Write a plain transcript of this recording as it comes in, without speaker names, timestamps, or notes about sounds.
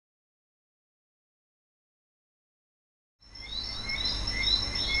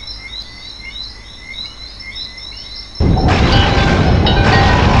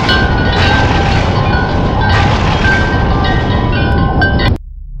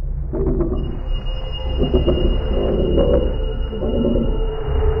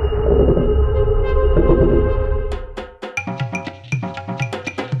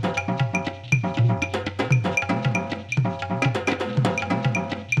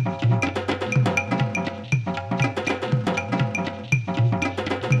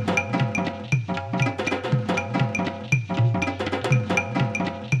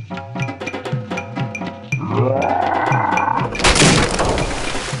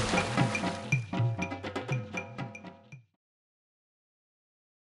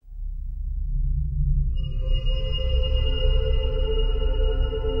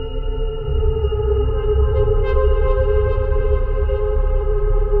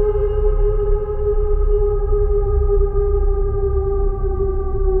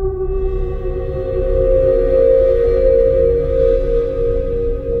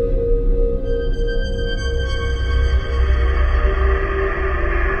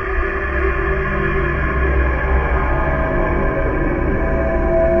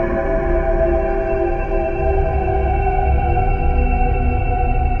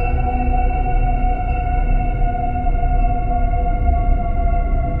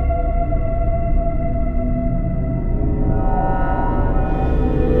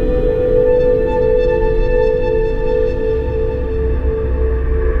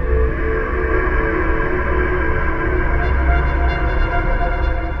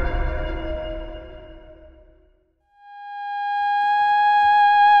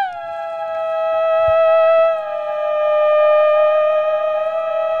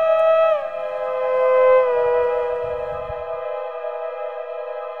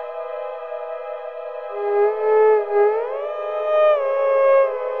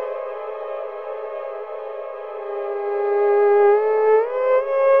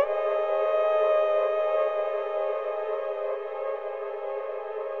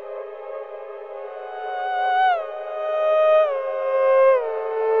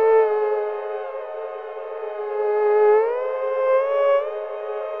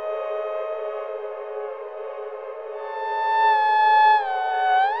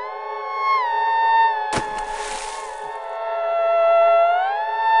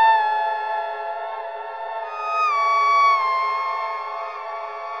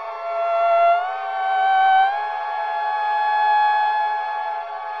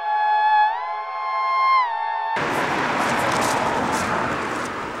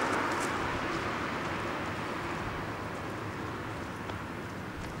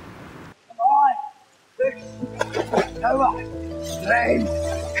Power!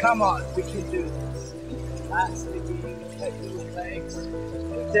 Strength! Come on, we can do this. That's the game. Take those legs.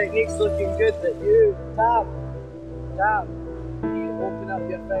 The technique's looking good, but you, Tam, you need to open up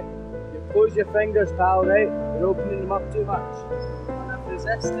your fingers. You close your fingers, pal, right? You're opening them up too much. Enough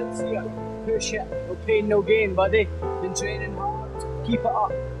resistance here. Push it. No pain, no gain, buddy. Been training hard. Keep it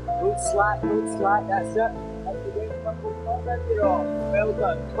up. Don't slack, that's it. Well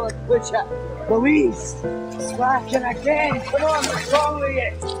done. Come on, push it. Louise, slacking again. Come on, what's wrong with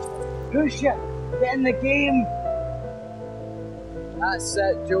you? Push it. Get in the game. That's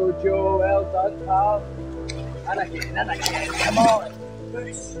it, Jojo. Well done, pal. And again. Come on.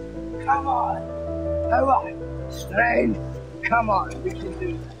 Push. Come on. Power. Strength. Come on. We can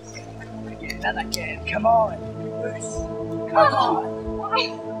do this. Again and again. Come on. Push. Come on.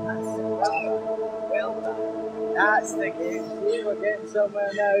 Well done. That's the game. See, we're getting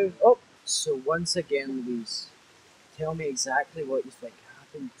somewhere now. Oh, so once again, Louise, tell me exactly what you think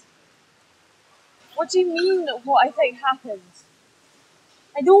happened. What do you mean, what I think happened?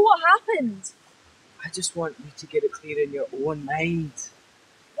 I know what happened. I just want you to get it clear in your own mind.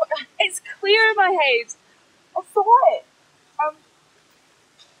 What? It's clear in my head. I saw it.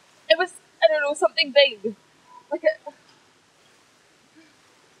 It was, I don't know, something big.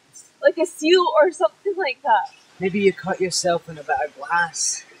 Like a seal or something like that. Maybe you cut yourself in a bit of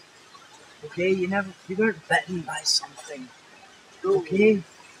glass. Okay, you weren't bitten by something. Okay?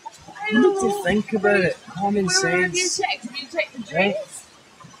 You need to think about it. Common sense. Have you checked the drains? Right?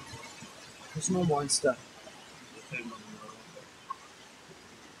 There's no monster.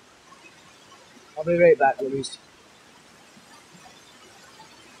 I'll be right back, Louise.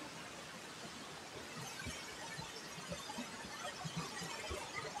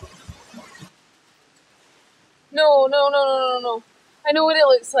 No. I know what it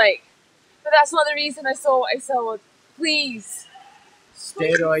looks like. But that's not the reason I saw what I saw. Please.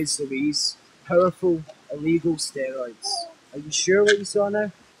 Steroids, Louise. Powerful, illegal steroids. Are you sure what you saw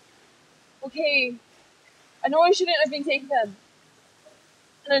now? Okay. I know I shouldn't have been taken in.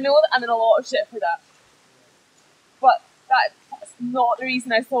 And I know that I'm in a lot of shit for that. But that's not the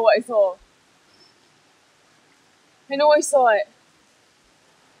reason I saw what I saw. I know I saw it.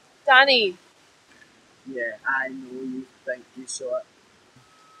 Danny. Yeah, I know you think you saw it.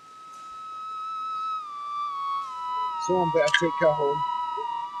 Someone better take her home.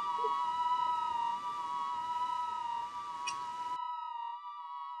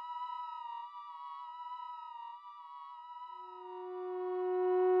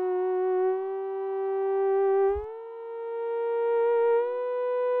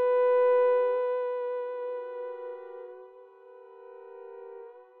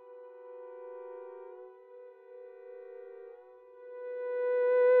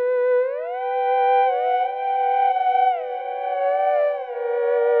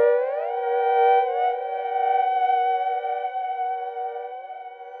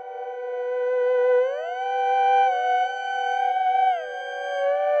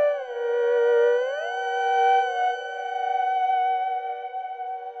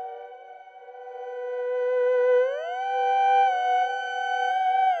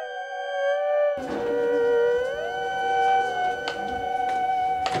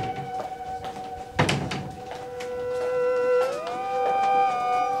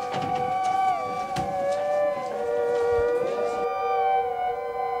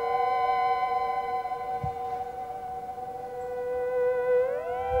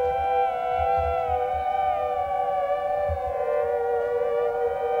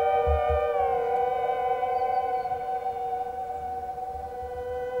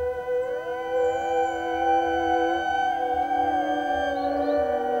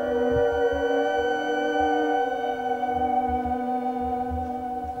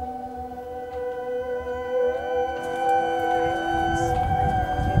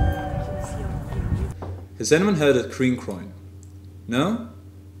 Has anyone heard of Cairncross? No?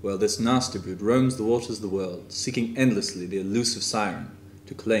 Well, this nasty brood roams the waters of the world, seeking endlessly the elusive Siren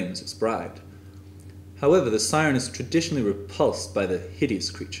to claim as its bride. However, the Siren is traditionally repulsed by the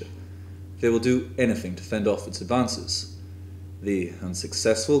hideous creature. They will do anything to fend off its advances. The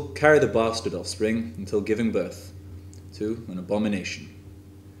unsuccessful carry the bastard offspring until giving birth to an abomination.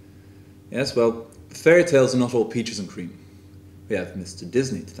 Yes, well, fairy tales are not all peaches and cream. We have Mr.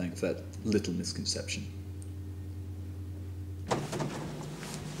 Disney to thank for that little misconception.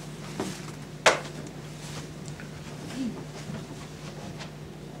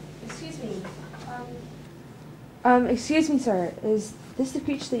 Excuse me, sir. Is this the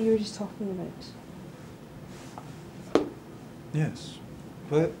creature that you were just talking about? Yes.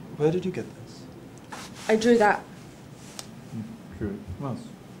 Where did you get this? I drew that. through it. Well, it's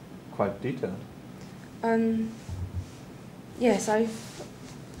quite detailed. Yes, I've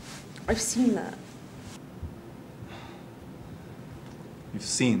seen that. You've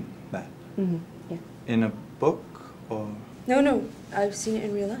seen that? Mm-hmm, yeah. In a book, or...? No, I've seen it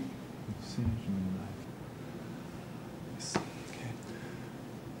in real life. You've seen it in real life. Yes, okay.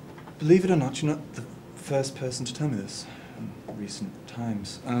 Believe it or not, you're not the first person to tell me this in recent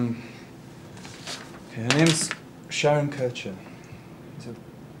times. Okay, her name's Sharon Kircher.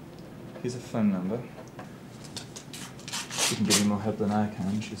 Here's a phone number. She can give you more help than I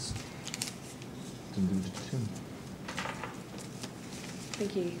can. She's deluded too.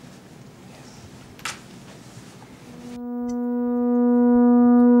 Thank you.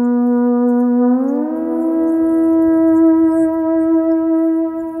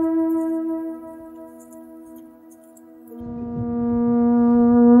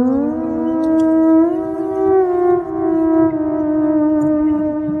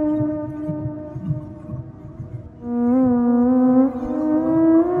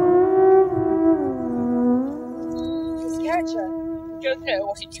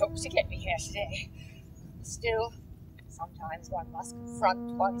 What it took to get me here today. Still, sometimes one must confront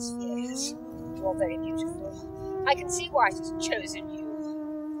one's fears. You're very beautiful. I can see why it has chosen you.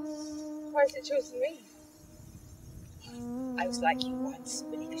 Why has it chosen me? I was like you once,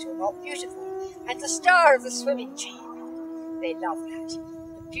 because you're not beautiful, and the star of the swimming team. They love that.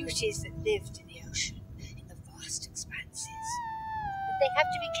 The beauties that lived in the ocean, in the vast expanses. But they have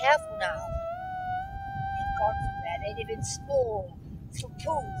to be careful now. They've gone from there. They live in small little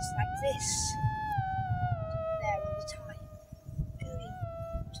pools like this. There all the time, going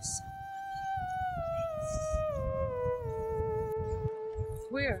to some other place.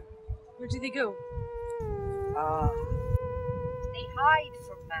 Where? Where do they go? They hide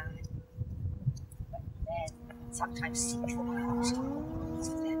from man, but then sometimes seek them out. It's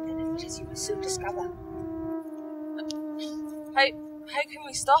for their benefit, as you will soon discover. How can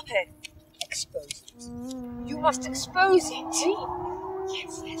we stop it? Expose it. You must expose it.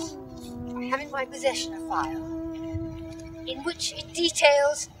 Yes. I have in my possession a file in which it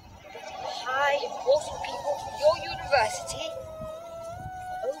details that high important people from your university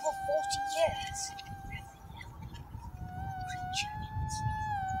for over 40 years have been helping the creature in this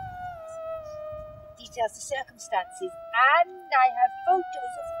field. It details the circumstances, and I have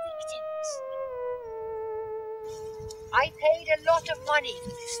photos of the victims. I paid a lot of money for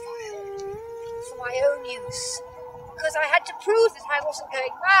this file, for my own use. Because I had to prove that I wasn't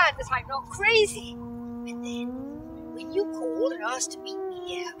going mad, that I'm not crazy. And then, when you called and asked to meet me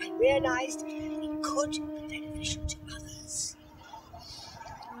here, I realized it could be beneficial to others.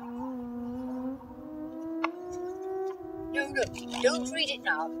 No, don't read it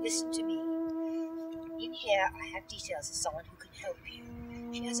now. Listen to me. In here, I have details of someone who can help you.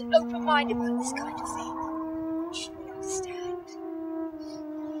 She has an open mind about this kind of thing. She will understand.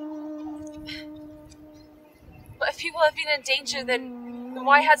 But if people have been in danger, then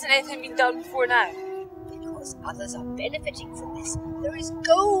why hasn't anything been done before now? Because others are benefiting from this. There is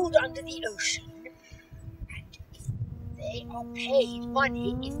gold under the ocean. And if they are paid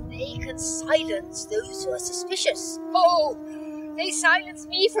money, if they can silence those who are suspicious. Oh, they silenced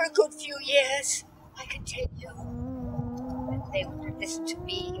me for a good few years, I can tell you. And they would have listened to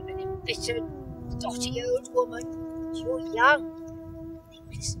me, an embittered, dotty old woman. But you're young. They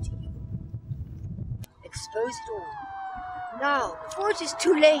will listen to you. Expose it all. Now, before it is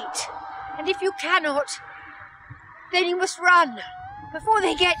too late. And if you cannot, then you must run. Before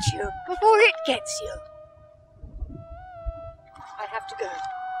they get you. Before it gets you. I have to go.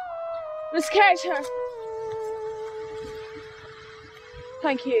 Miss Kircher.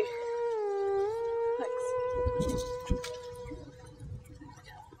 Thank you. Thanks.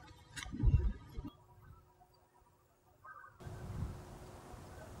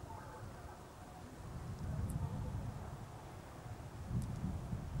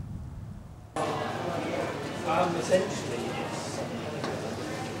 Essentially,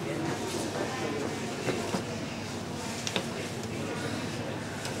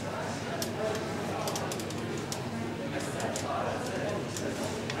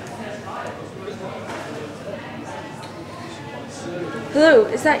 Hello,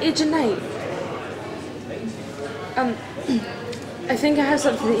 is that Agent Knight? I think I have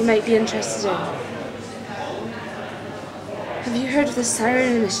something that you might be interested in. Have you heard of the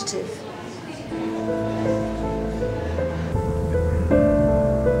Siren initiative?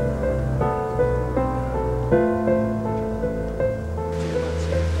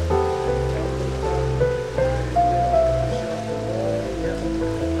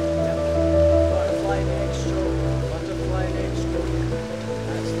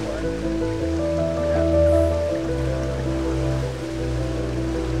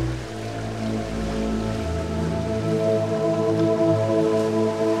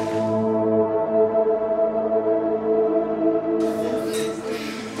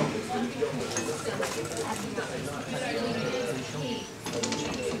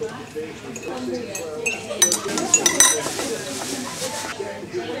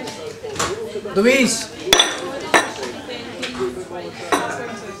 Louise!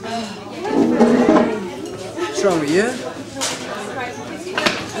 What's wrong with you?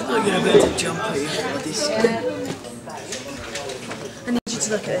 Look, you're about to jump out your bloody skin. I need you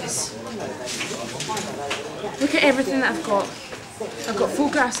to look at this. Look at everything that I've got. I've got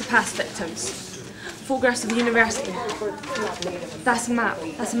photographs of past victims, photographs of the university. That's a map.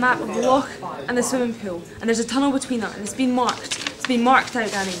 That's a map of the loch and the swimming pool. And there's a tunnel between them, and it's been marked. It's been marked out,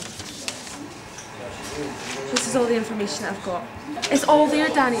 Danny. This is all the information that I've got. It's all there,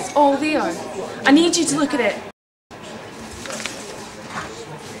 Danny. It's all there. I need you to look at it.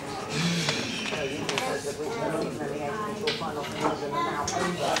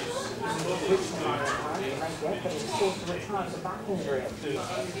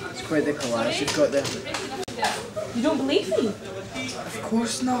 It's quite the collage you've got there. You don't believe me? Of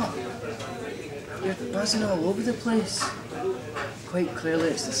course not. You're buzzing all over the place. Quite clearly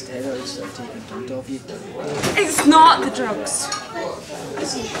it's the steroids that are taking hold of you. It's not the drugs.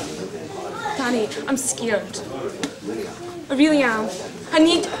 Danny, I'm scared. I really am. I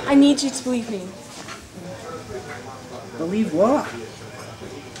need you to believe me. Believe what?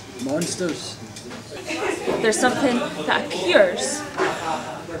 Monsters. There's something that appears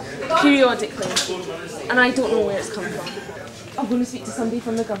periodically, and I don't know where it's come from. I'm going to speak to somebody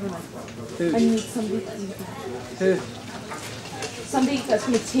from the government. Who? I need somebody to believe me. Who? Somebody that's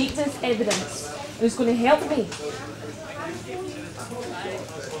going to take this evidence and who's going to help me.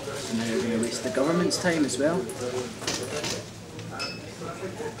 And then you're going to waste the government's time as well.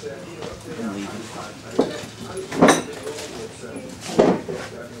 I'm leaving.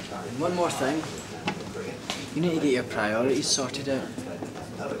 And one more thing. You need to get your priorities sorted out.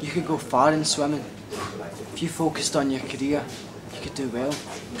 You could go far in swimming. If you focused on your career, you could do well.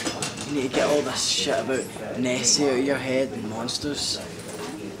 You need to get all this shit about Nessie out of your head and monsters.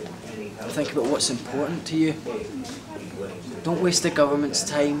 Think about what's important to you. Don't waste the government's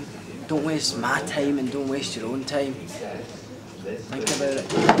time. Don't waste my time and don't waste your own time. Think about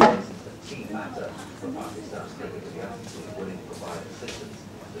it.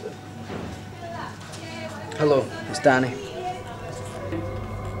 Hello, it's Danny.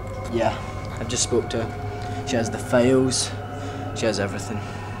 Yeah, I've just spoke to her. She has the files, she has everything.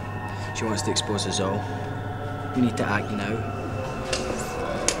 She wants to expose us all. We need to act now.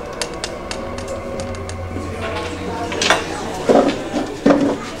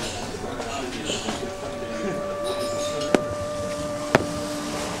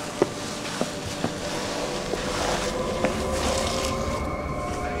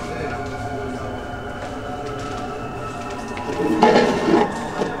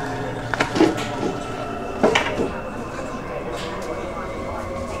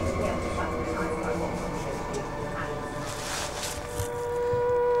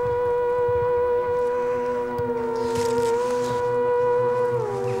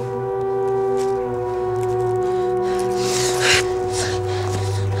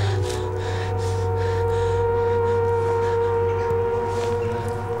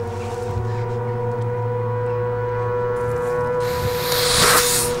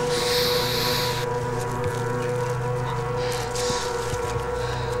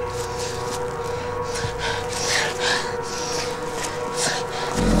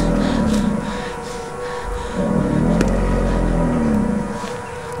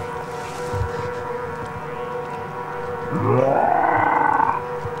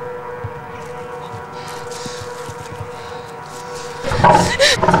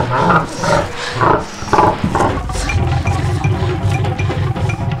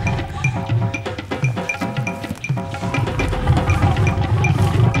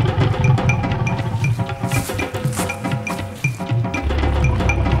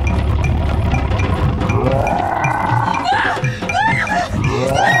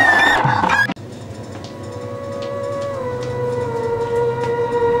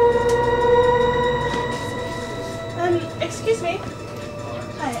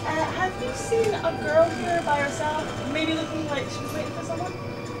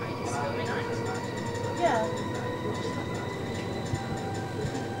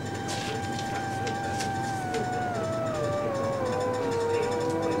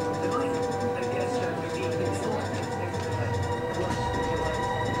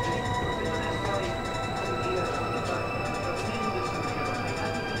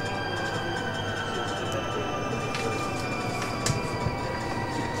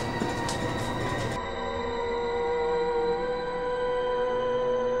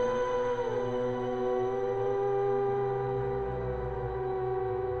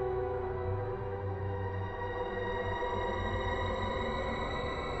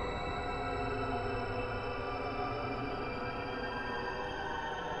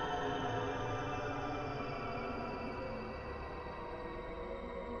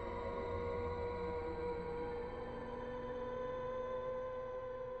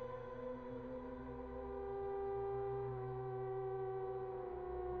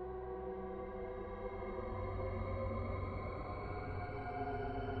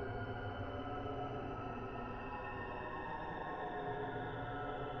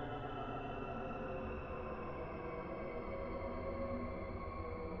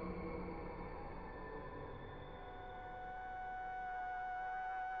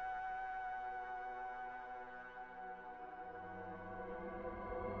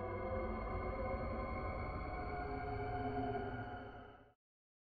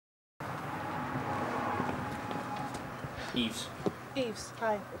 Eves. Eves,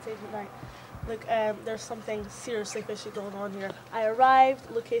 hi, it's Agent Knight. Look, there's something seriously fishy going on here. I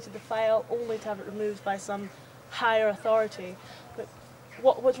arrived, located the file, only to have it removed by some higher authority. But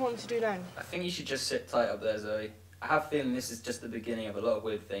what do you want me to do now? I think you should just sit tight up there, Zoe. I have a feeling this is just the beginning of a lot of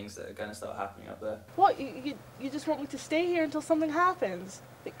weird things that are going to start happening up there. What? You just want me to stay here until something happens?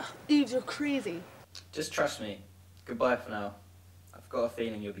 Like, Eves, you're crazy. Just trust me. Goodbye for now. I've got a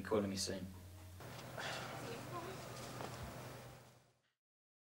feeling you'll be calling me soon.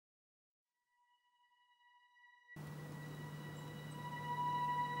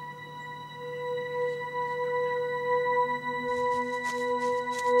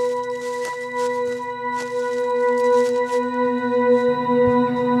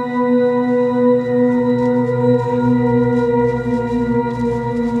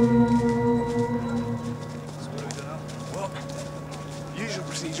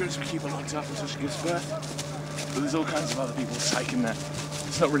 But there's all kinds of other people's sake in that.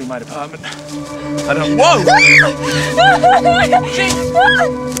 It's not really my department. I don't. Whoa!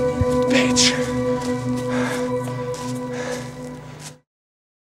 Bitch!